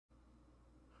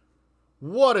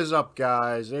What is up,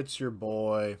 guys? It's your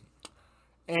boy,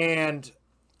 and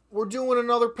we're doing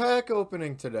another pack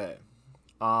opening today.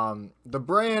 The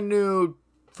brand new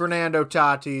Fernando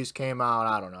Tatis came out,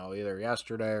 I don't know, either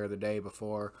yesterday or the day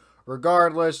before.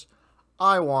 Regardless,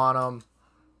 I want him.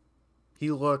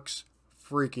 He looks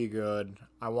freaky good.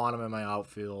 I want him in my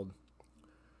outfield.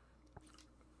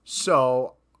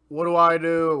 So, what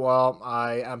do? Well,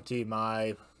 I emptied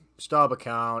my stub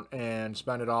account and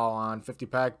spend it all on 50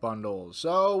 pack bundles.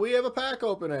 So we have a pack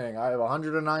opening. I have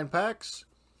 109 packs.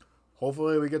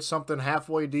 Hopefully we get something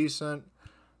halfway decent.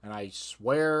 And I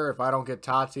swear if I don't get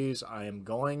Tatis, I am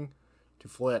going to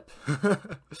flip.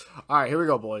 Alright, here we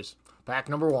go, boys. Pack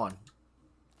number 1.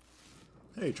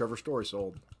 Hey, Trevor Story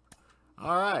sold.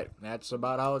 Alright, that's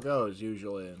about how it goes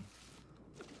usually.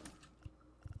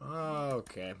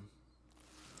 Okay.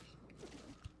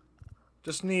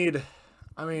 Just need...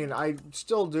 I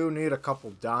still do need a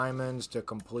couple diamonds to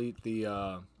complete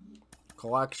the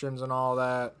collections and all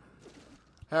that.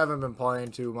 Haven't been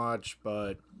playing too much,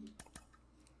 but,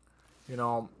 you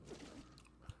know,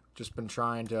 just been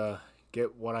trying to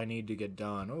get what I need to get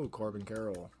done. Oh, Corbin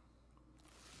Carroll.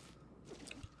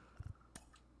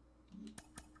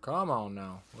 Come on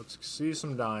now. Let's see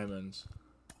some diamonds.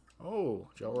 Oh,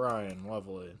 Joe Ryan.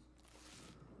 Lovely.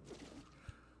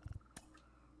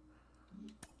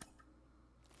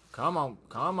 Come on,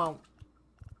 come on.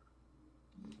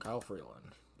 Kyle Freeland.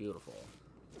 Beautiful.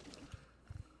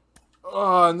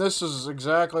 And this is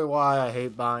exactly why I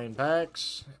hate buying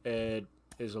packs. It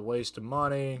is a waste of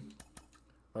money.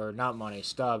 Or not money,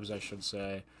 stubs, I should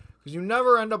say. Because you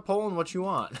never end up pulling what you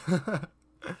want.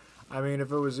 I mean, if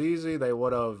it was easy, they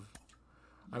would have...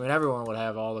 everyone would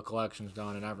have all the collections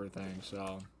done and everything,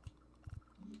 so...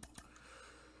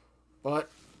 But...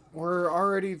 we're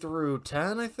already through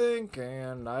 10, I think,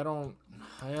 and I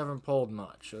haven't pulled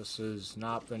much. This has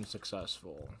not been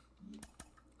successful.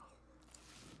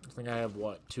 I think I have,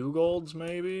 what, 2 golds,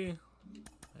 maybe?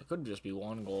 It could just be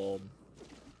 1 gold.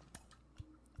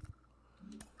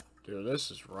 Dude,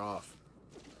 this is rough.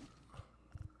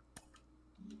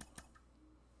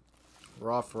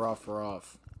 Rough, rough,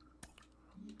 rough.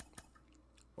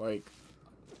 Like...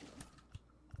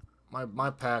 My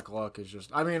pack luck is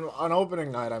just... on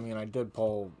opening night, I did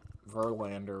pull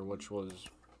Verlander, which was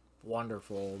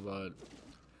wonderful, but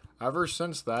ever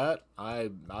since that, I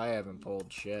haven't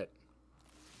pulled shit.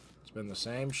 It's been the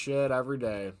same shit every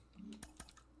day.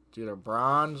 It's either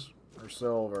bronze or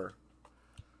silver.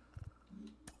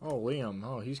 Oh, Liam.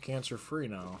 Oh, he's cancer-free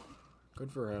now.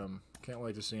 Good for him. Can't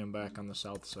wait to see him back on the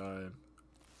south side.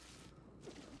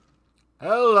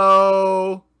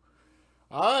 Hello!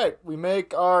 Alright, we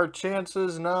make our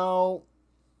chances now.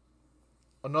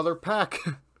 Another pack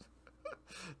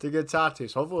to get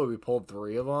Tatis. Hopefully we pulled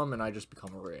 3 of them and I just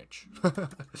become rich.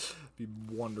 Be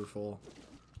wonderful.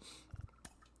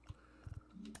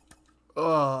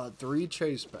 3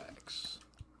 chase packs.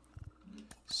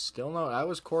 Still no, that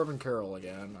was Corbin Carroll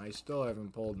again. I still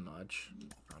haven't pulled much.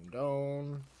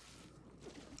 Rondon.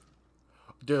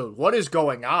 Dude, what is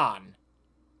going on?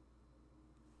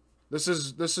 This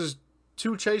is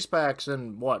 2 chase packs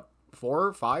in, what, 4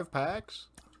 or 5 packs?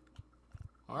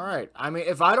 Alright,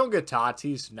 if I don't get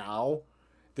Tatis now,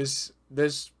 this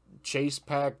chase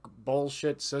pack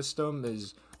bullshit system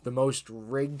is the most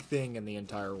rigged thing in the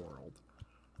entire world.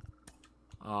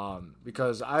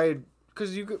 Because I've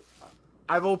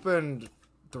opened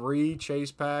 3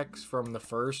 chase packs from the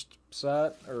first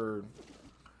set, or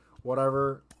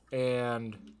whatever,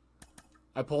 and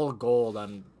I pulled gold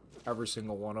on every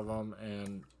single one of them,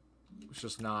 and it's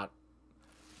just not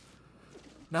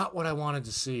what I wanted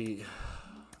to see.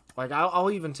 Like,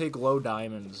 I'll even take low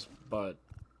diamonds, but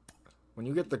when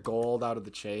you get the gold out of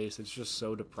the chase, it's just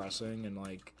so depressing, and,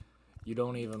 like, you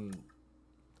don't even...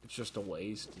 It's just a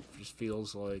waste. It just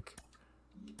feels like...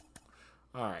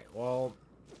 Alright, well...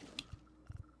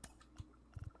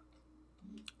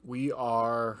 We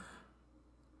are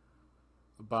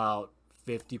about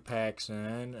 50 packs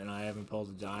in, and I haven't pulled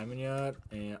a diamond yet,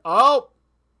 and... Oh!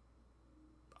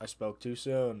 I spoke too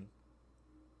soon.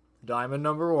 Diamond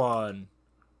number 1.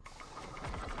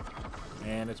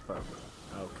 And it's purple.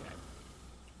 Okay.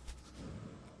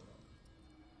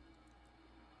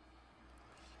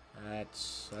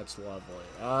 That's lovely.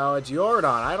 Oh, it's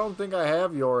Jordan. I don't think I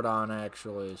have Jordan,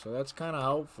 actually, so that's kind of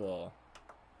helpful.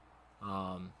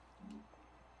 No,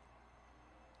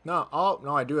 oh,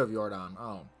 no, I do have Jordan.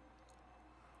 Oh.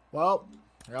 Well,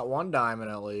 I got 1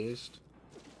 diamond at least.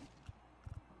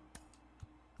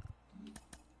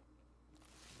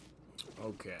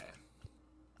 Okay.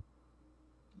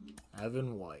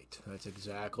 Evan White. That's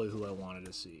exactly who I wanted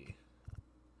to see.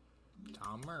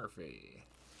 Tom Murphy.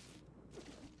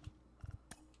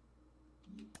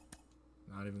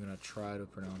 Not even gonna try to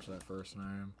pronounce that first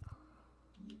name.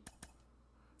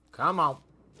 Come on.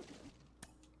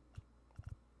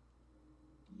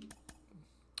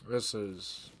 This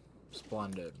is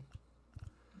splendid.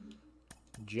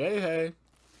 J-Hay.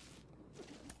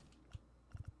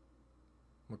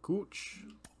 Makooch.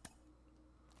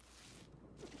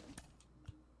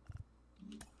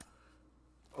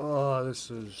 Oh,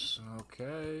 this is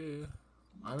okay.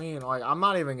 I mean, like, I'm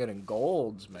not even getting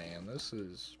golds, man. This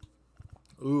is...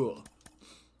 Ooh.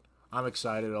 I'm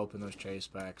excited to open those chase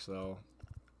packs, though.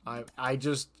 I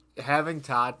just... Having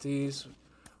Tatis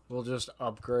will just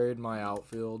upgrade my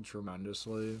outfield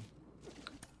tremendously.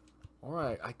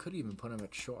 Alright, I could even put him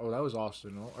at short. Oh, that was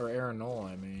Austin, or Aaron Nola,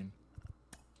 I mean.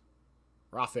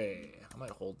 Rafe. I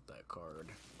might hold that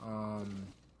card.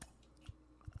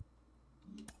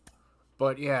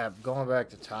 But yeah, going back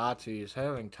to Tatis,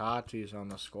 having Tatis on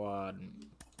the squad,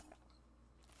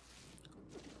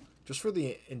 just for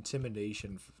the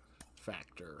intimidation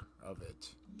factor of it,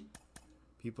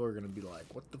 people are gonna be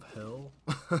like, "What the hell?"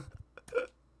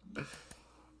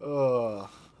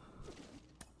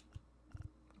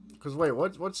 Because wait,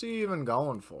 what's he even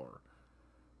going for?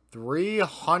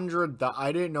 300.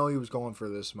 I didn't know he was going for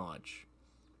this much.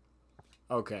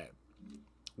 Okay,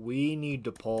 we need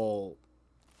to pull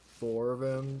 4 of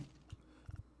him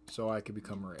so I could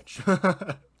become rich.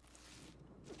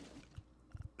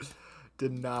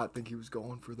 Did not think he was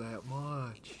going for that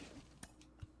much.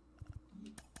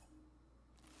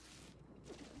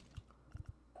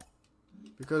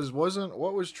 Because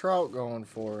what was Trout going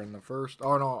for in the first?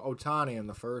 Oh no, Ohtani in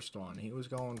the first one. He was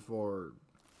going for,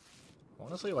 I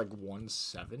want to say like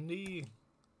 170.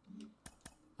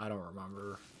 I don't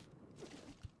remember.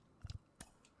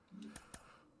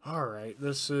 Alright,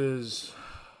 this is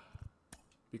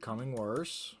becoming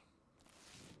worse.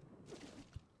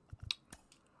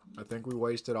 I think we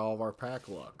wasted all of our pack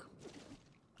luck.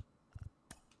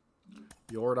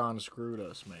 Jordan screwed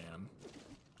us, man.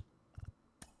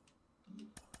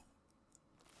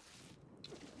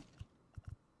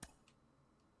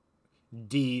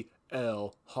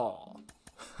 D.L. Hall.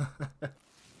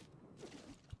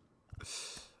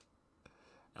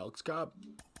 Alex Cobb.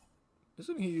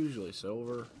 Isn't he usually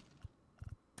silver?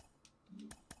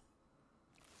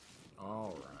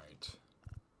 All right.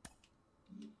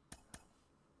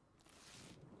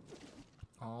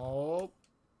 Oh.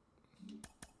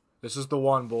 This is the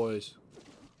one, boys.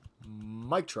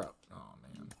 Mike Trout. Oh,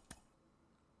 man.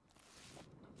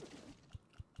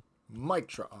 Mike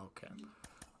Trout. Okay.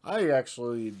 I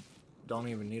actually don't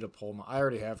even need to pull my... I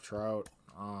already have Trout.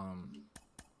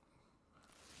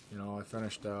 You know, I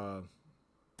finished a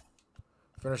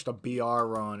BR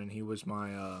run, and he was my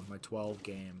my 12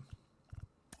 game.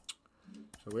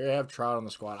 So we have Trout on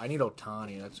the squad. I need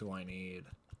Ohtani. That's who I need.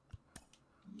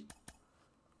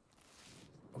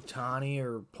 Ohtani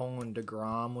or pulling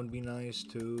DeGrom would be nice,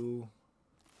 too.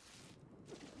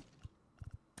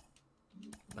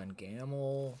 Ben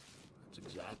Gamel. That's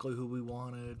exactly who we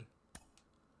wanted.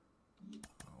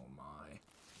 Oh, my.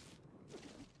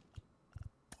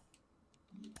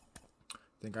 I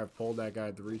think I've pulled that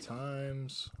guy 3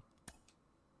 times.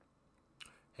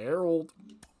 Harold.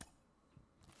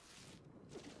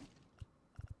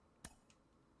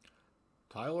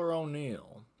 Tyler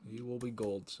O'Neill. He will be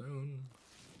gold soon.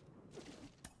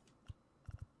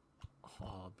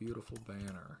 Oh, beautiful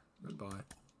banner. Goodbye.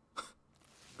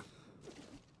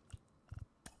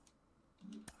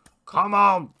 Come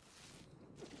on!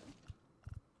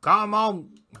 Come on!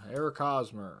 Eric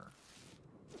Hosmer.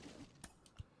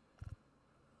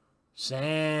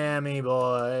 Sammy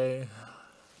boy.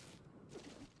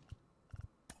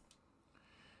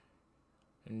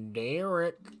 And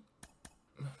Derek.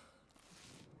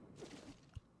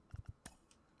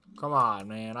 Come on,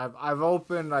 man. I've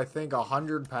opened, I think,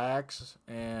 100 packs,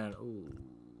 and ooh,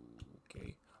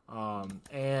 okay.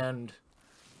 And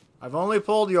I've only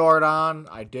pulled Jordan.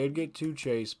 I did get 2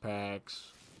 chase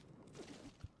packs.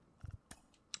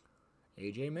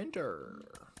 AJ Minter.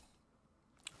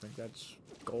 I think that's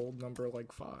gold number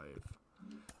like 5.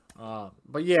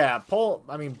 But yeah,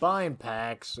 buying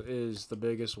packs is the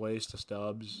biggest waste of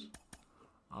stubs.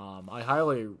 I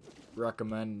highly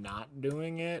recommend not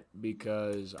doing it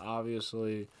because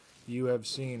obviously you have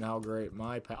seen how great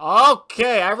my pack.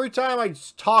 Okay, every time I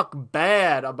talk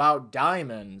bad about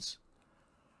diamonds,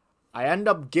 I end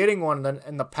up getting one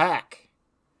in the pack.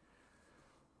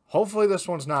 Hopefully this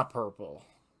one's not purple.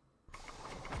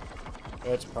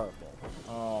 It's purple.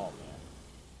 Oh,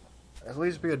 man. At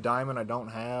least be a diamond I don't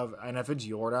have. And if it's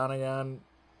Jordan again,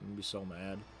 I'm going to be so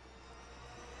mad.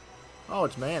 Oh,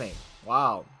 it's Manny.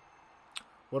 Wow.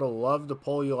 Would have loved to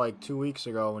pull you like 2 weeks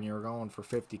ago when you were going for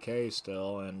 50K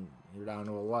still, and you're down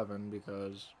to 11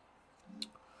 because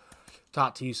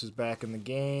Tatis is back in the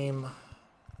game.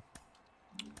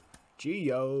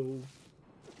 Gio.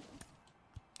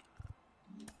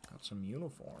 Got some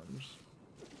uniforms.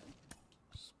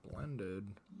 Splendid.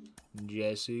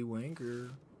 Jesse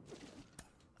Winker.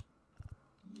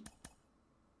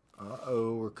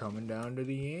 Uh-oh, we're coming down to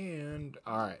the end.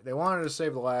 Alright, they wanted to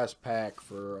save the last pack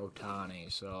for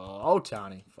Ohtani, so...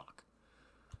 Ohtani, fuck.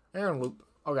 Aaron Loop.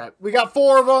 Okay, we got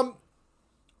 4 of them.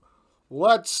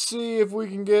 Let's see if we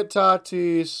can get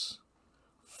Tatis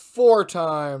 4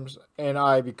 times, and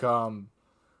I become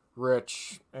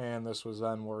rich, and this was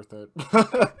then worth it.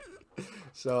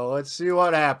 So, let's see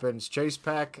what happens. Chase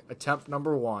pack, attempt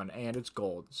number 1, and it's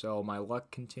gold. So, my luck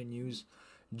continues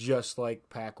just like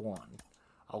pack 1.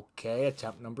 Okay,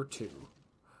 attempt number 2.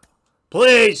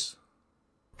 Please!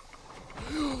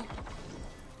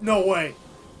 No way!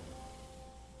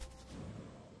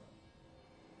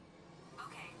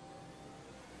 Okay.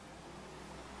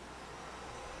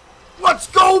 Let's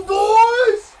go,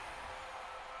 boys!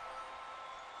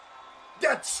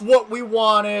 That's what we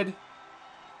wanted.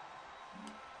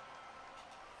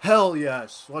 Hell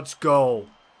yes, let's go.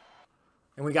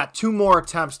 And we got 2 more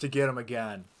attempts to get him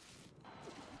again.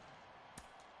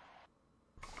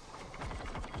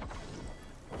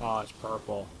 Oh, it's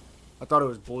purple. I thought it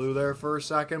was blue there for a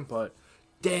second, but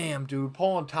damn, dude.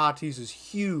 Pulling Tatis is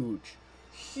huge.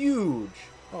 Huge.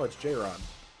 Oh, it's J-Rod.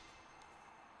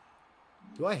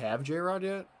 Do I have J-Rod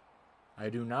yet? I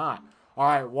do not. All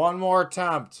right, 1 more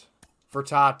attempt for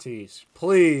Tatis.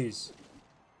 Please.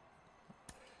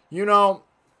 You know,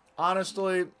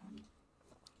 honestly,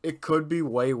 it could be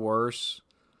way worse.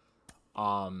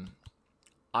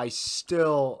 I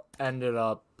still ended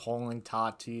up pulling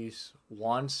Tatis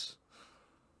once,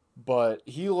 but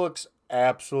he looks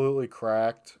absolutely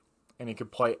cracked, and he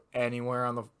could play anywhere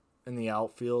in the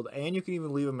outfield, and you can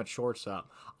even leave him at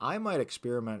shortstop. I might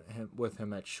experiment with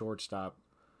him at shortstop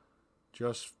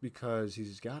just because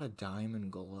he's got a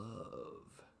diamond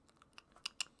glove.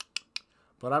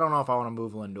 But I don't know if I want to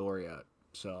move Lindor yet,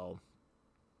 so...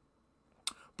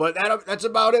 But that's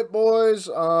about it, boys.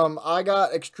 I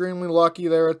got extremely lucky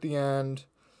there at the end.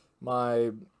 My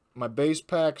base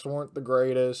packs weren't the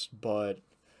greatest, but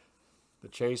the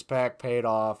chase pack paid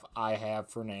off. I have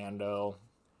Fernando.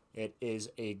 It is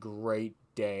a great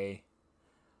day.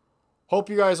 Hope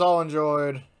you guys all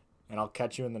enjoyed, and I'll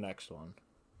catch you in the next one.